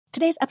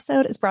Today's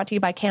episode is brought to you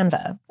by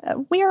Canva.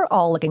 We're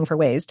all looking for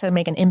ways to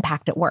make an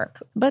impact at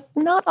work, but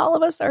not all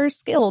of us are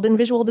skilled in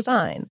visual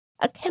design.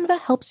 Canva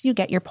helps you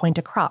get your point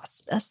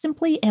across,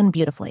 simply and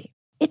beautifully.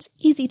 It's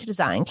easy to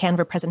design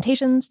Canva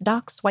presentations,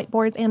 docs,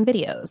 whiteboards, and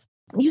videos.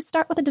 You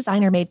start with a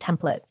designer-made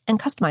template and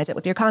customize it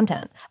with your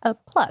content.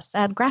 Plus,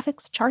 add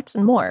graphics, charts,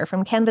 and more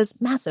from Canva's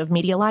massive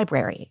media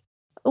library.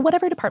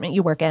 Whatever department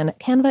you work in,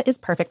 Canva is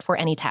perfect for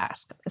any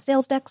task.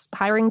 Sales decks,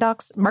 hiring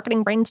docs,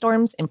 marketing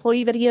brainstorms,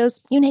 employee videos,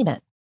 you name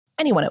it.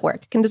 Anyone at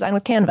work can design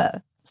with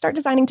Canva. Start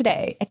designing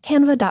today at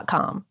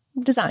canva.com.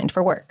 Designed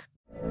for work.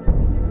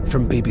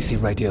 From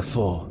BBC Radio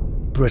 4,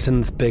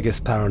 Britain's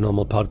biggest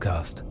paranormal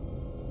podcast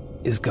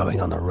is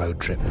going on a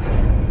road trip.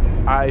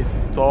 I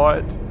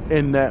thought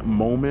in that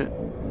moment,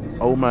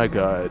 oh my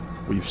God,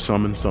 we've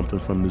summoned something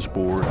from this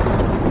board.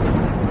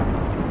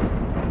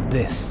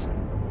 This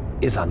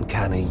is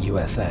Uncanny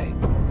USA.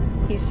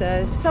 He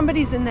says,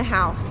 somebody's in the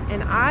house,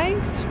 and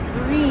I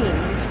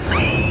screamed.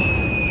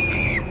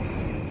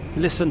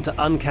 Listen to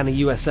Uncanny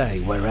USA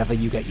wherever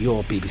you get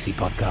your BBC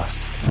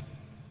podcasts,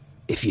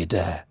 if you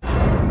dare.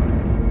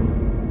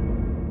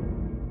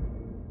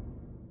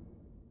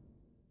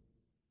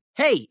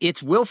 Hey,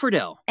 it's Will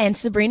Friedle. And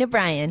Sabrina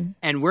Bryan.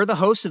 And we're the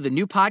hosts of the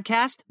new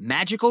podcast,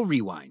 Magical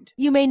Rewind.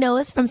 You may know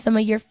us from some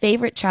of your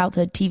favorite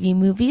childhood TV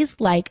movies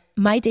like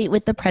My Date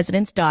with the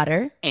President's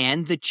Daughter.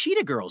 And the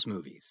Cheetah Girls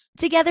movies.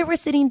 Together, we're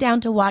sitting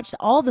down to watch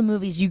all the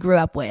movies you grew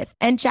up with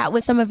and chat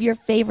with some of your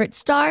favorite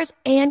stars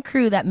and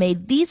crew that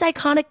made these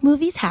iconic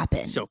movies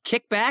happen. So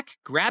kick back,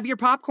 grab your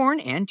popcorn,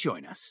 and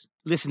join us.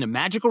 Listen to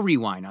Magical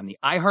Rewind on the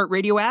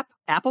iHeartRadio app,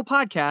 Apple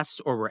Podcasts,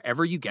 or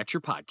wherever you get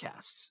your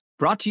podcasts.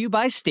 Brought to you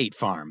by State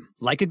Farm.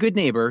 Like a good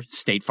neighbor,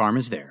 State Farm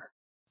is there.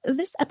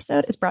 This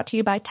episode is brought to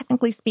you by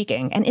Technically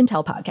Speaking, an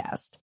Intel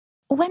podcast.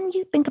 When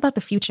you think about the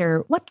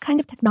future, what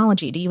kind of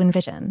technology do you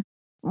envision?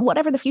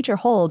 Whatever the future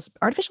holds,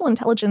 artificial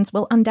intelligence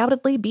will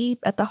undoubtedly be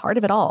at the heart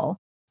of it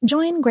all.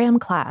 Join Graham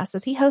Class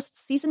as he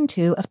hosts Season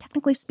 2 of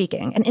Technically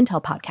Speaking, an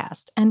Intel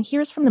podcast, and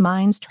hears from the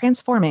minds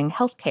transforming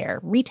healthcare,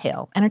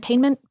 retail,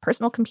 entertainment,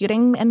 personal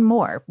computing, and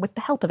more with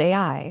the help of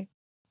AI.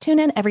 Tune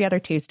in every other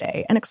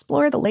Tuesday and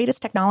explore the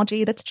latest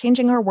technology that's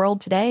changing our world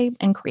today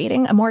and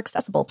creating a more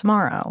accessible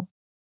tomorrow.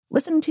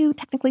 Listen to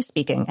Technically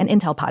Speaking, an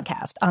Intel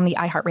podcast on the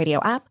iHeartRadio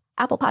app,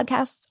 Apple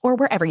Podcasts, or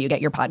wherever you get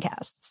your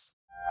podcasts.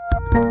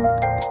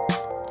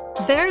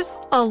 There's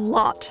a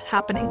lot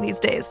happening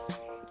these days,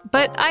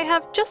 but I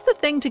have just the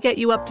thing to get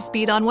you up to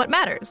speed on what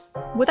matters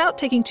without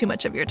taking too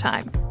much of your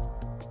time.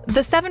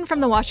 The 7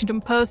 from the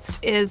Washington Post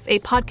is a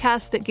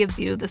podcast that gives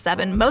you the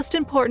 7 most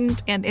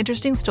important and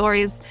interesting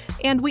stories,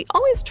 and we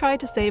always try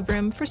to save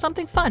room for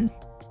something fun.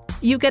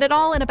 You get it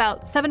all in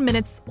about 7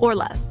 minutes or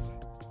less.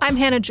 I'm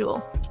Hannah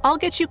Jewell. I'll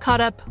get you caught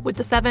up with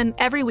the 7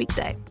 every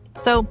weekday.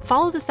 So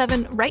follow the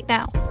 7 right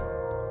now.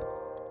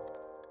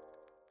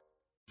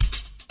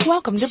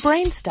 Welcome to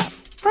Brain Stuff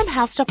from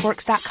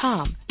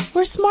HowStuffWorks.com,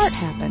 where smart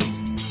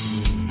happens.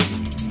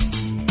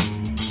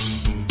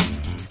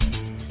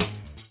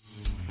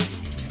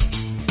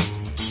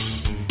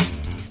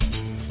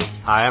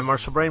 Hi, I'm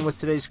Marshall Brain with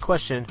today's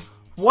question.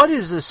 What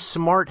is a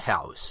smart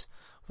house?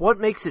 What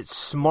makes it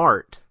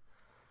smart?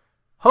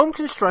 Home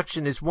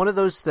construction is one of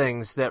those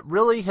things that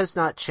really has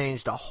not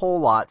changed a whole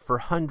lot for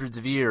hundreds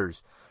of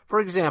years. For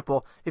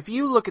example, if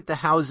you look at the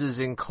houses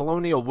in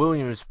colonial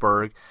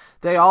Williamsburg,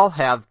 they all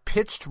have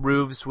pitched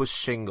roofs with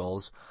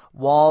shingles,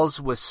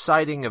 walls with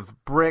siding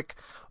of brick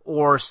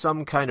or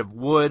some kind of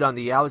wood on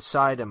the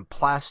outside and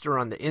plaster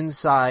on the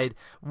inside,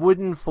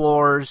 wooden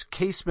floors,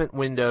 casement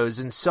windows,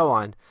 and so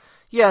on.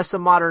 Yes, a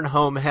modern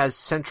home has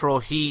central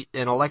heat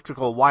and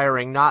electrical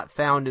wiring not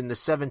found in the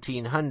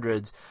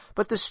 1700s,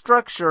 but the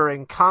structure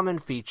and common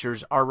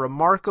features are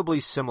remarkably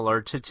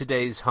similar to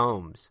today's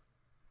homes.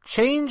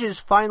 Change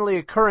is finally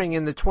occurring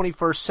in the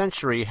 21st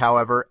century,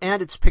 however,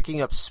 and it's picking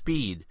up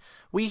speed.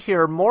 We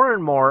hear more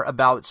and more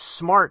about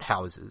smart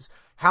houses,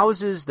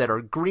 houses that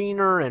are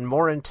greener and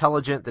more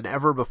intelligent than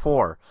ever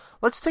before.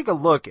 Let's take a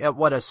look at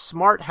what a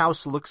smart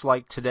house looks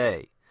like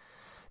today.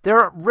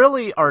 There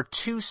really are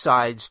two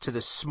sides to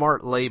the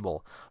SMART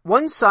label.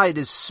 One side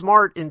is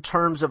smart in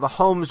terms of a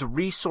home's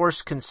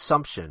resource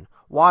consumption,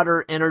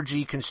 water,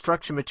 energy,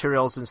 construction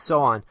materials, and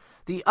so on.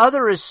 The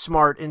other is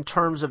smart in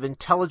terms of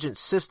intelligent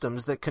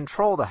systems that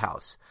control the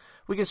house.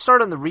 We can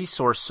start on the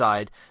resource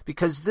side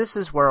because this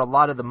is where a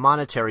lot of the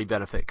monetary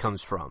benefit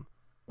comes from.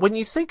 When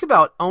you think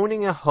about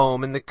owning a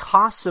home and the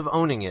costs of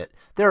owning it,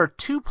 there are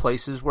two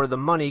places where the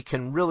money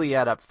can really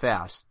add up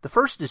fast. The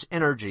first is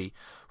energy,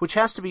 which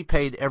has to be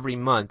paid every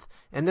month,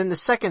 and then the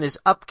second is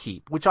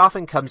upkeep, which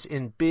often comes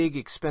in big,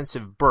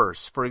 expensive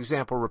bursts, for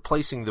example,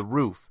 replacing the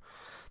roof.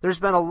 There's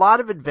been a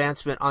lot of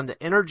advancement on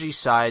the energy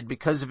side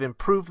because of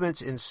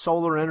improvements in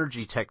solar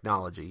energy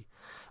technology.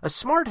 A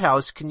smart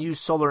house can use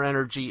solar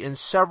energy in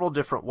several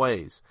different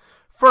ways.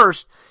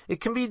 First,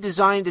 it can be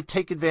designed to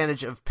take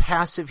advantage of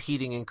passive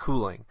heating and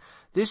cooling.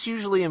 This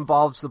usually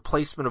involves the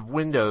placement of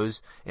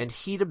windows and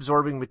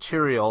heat-absorbing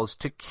materials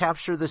to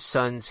capture the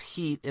sun's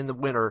heat in the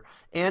winter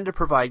and to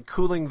provide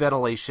cooling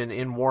ventilation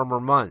in warmer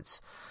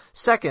months.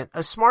 Second,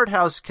 a smart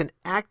house can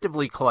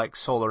actively collect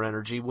solar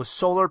energy with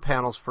solar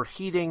panels for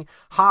heating,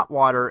 hot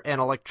water, and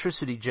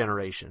electricity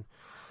generation.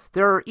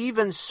 There are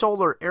even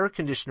solar air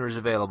conditioners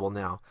available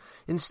now.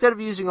 Instead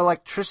of using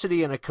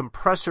electricity and a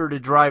compressor to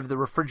drive the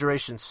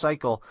refrigeration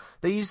cycle,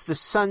 they use the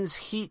sun's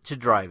heat to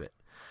drive it.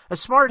 A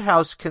smart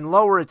house can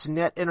lower its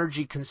net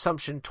energy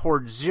consumption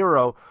towards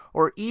zero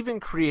or even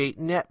create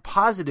net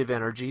positive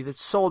energy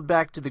that's sold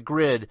back to the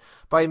grid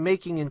by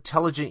making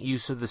intelligent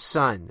use of the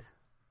sun.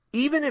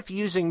 Even if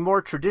using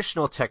more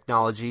traditional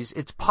technologies,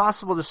 it's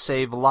possible to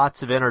save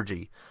lots of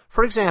energy.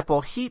 For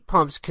example, heat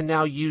pumps can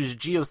now use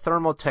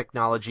geothermal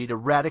technology to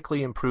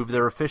radically improve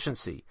their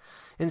efficiency.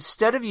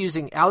 Instead of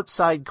using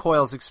outside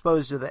coils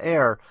exposed to the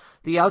air,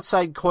 the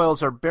outside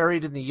coils are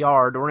buried in the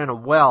yard or in a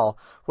well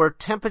where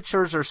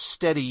temperatures are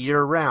steady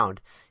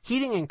year-round.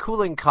 Heating and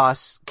cooling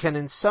costs can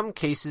in some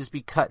cases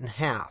be cut in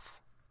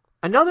half.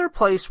 Another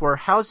place where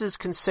houses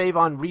can save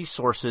on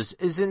resources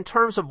is in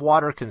terms of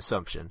water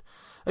consumption.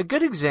 A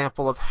good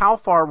example of how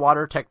far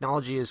water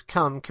technology has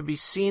come can be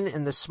seen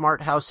in the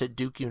smart house at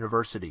Duke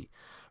University.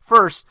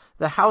 First,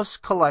 the house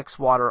collects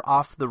water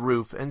off the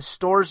roof and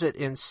stores it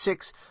in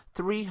 6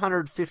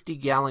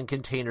 350-gallon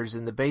containers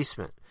in the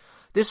basement.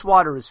 This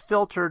water is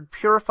filtered,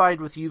 purified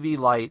with UV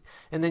light,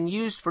 and then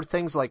used for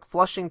things like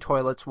flushing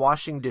toilets,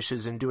 washing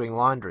dishes, and doing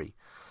laundry.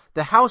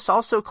 The house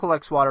also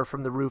collects water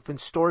from the roof and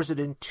stores it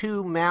in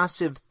 2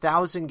 massive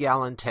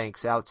 1,000-gallon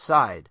tanks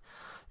outside.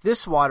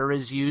 This water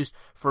is used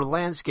for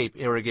landscape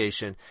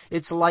irrigation.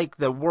 It's like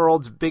the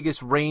world's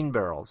biggest rain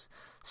barrels.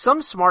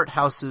 Some smart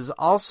houses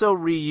also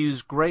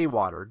reuse gray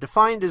water,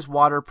 defined as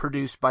water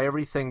produced by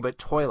everything but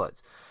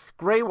toilets.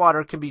 Gray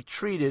water can be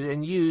treated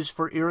and used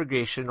for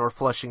irrigation or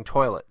flushing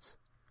toilets.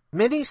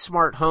 Many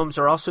smart homes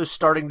are also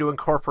starting to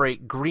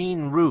incorporate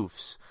green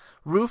roofs,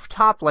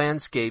 rooftop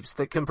landscapes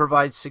that can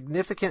provide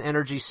significant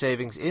energy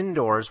savings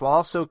indoors while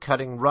also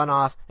cutting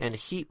runoff and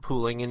heat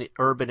pooling in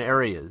urban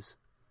areas.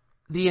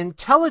 The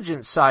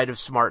intelligent side of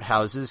smart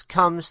houses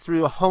comes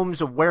through a home's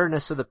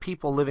awareness of the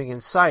people living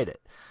inside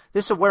it.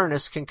 This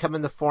awareness can come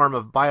in the form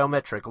of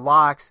biometric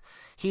locks,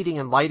 heating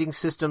and lighting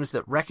systems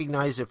that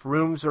recognize if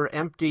rooms are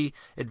empty,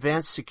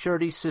 advanced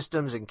security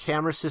systems, and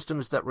camera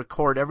systems that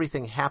record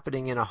everything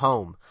happening in a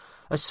home.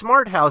 A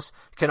smart house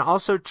can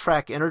also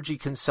track energy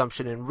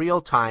consumption in real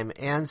time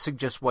and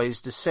suggest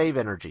ways to save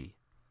energy.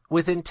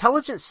 With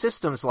intelligent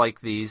systems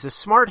like these, a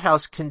smart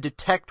house can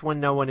detect when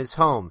no one is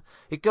home.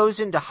 It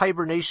goes into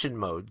hibernation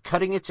mode,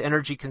 cutting its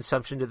energy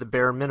consumption to the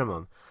bare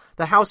minimum.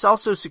 The house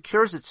also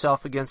secures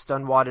itself against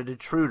unwanted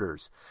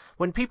intruders.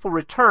 When people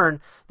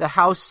return, the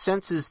house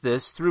senses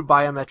this through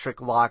biometric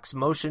locks,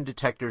 motion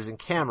detectors, and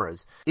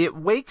cameras. It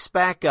wakes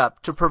back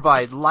up to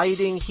provide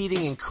lighting,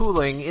 heating, and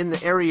cooling in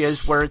the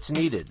areas where it's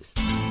needed.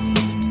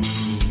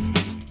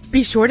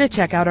 Be sure to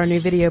check out our new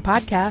video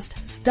podcast,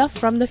 Stuff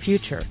from the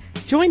Future.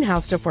 Join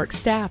HowStuffWorks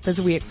staff as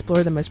we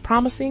explore the most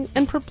promising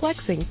and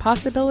perplexing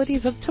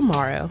possibilities of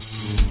tomorrow.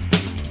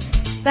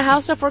 The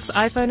HowStuffWorks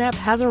iPhone app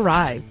has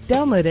arrived.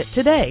 Download it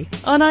today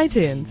on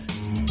iTunes.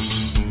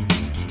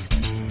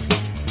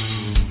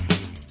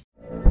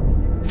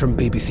 From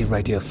BBC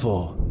Radio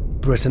 4,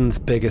 Britain's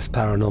biggest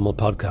paranormal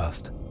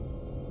podcast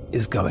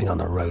is going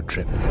on a road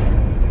trip.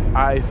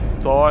 I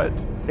thought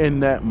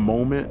in that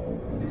moment,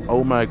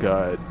 oh my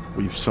God,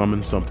 we've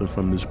summoned something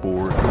from this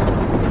board.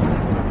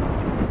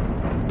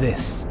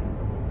 This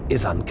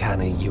is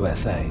Uncanny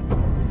USA.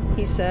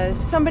 He says,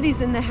 somebody's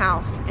in the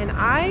house, and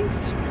I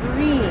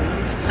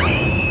screamed.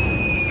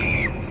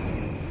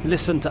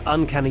 Listen to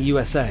Uncanny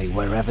USA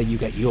wherever you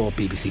get your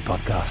BBC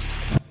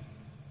podcasts,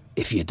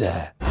 if you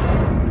dare.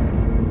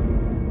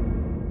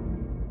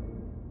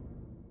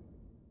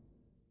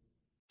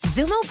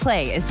 Xumo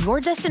Play is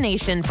your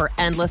destination for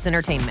endless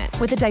entertainment.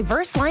 With a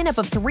diverse lineup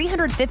of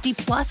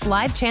 350-plus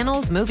live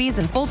channels, movies,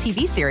 and full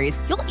TV series,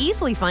 you'll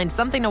easily find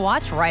something to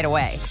watch right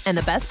away. And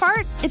the best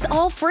part? It's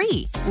all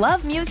free.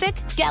 Love music?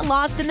 Get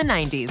lost in the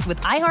 90s with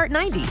iHeart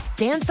 90s,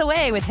 dance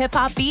away with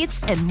hip-hop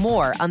beats, and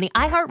more on the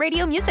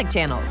iHeartRadio music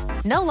channels.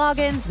 No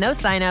logins, no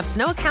signups,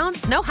 no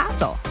accounts, no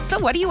hassle. So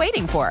what are you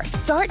waiting for?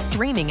 Start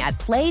streaming at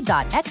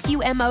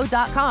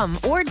play.xumo.com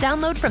or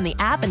download from the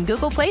app and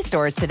Google Play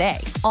stores today.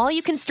 All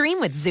you can stream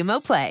with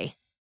Xumo Play.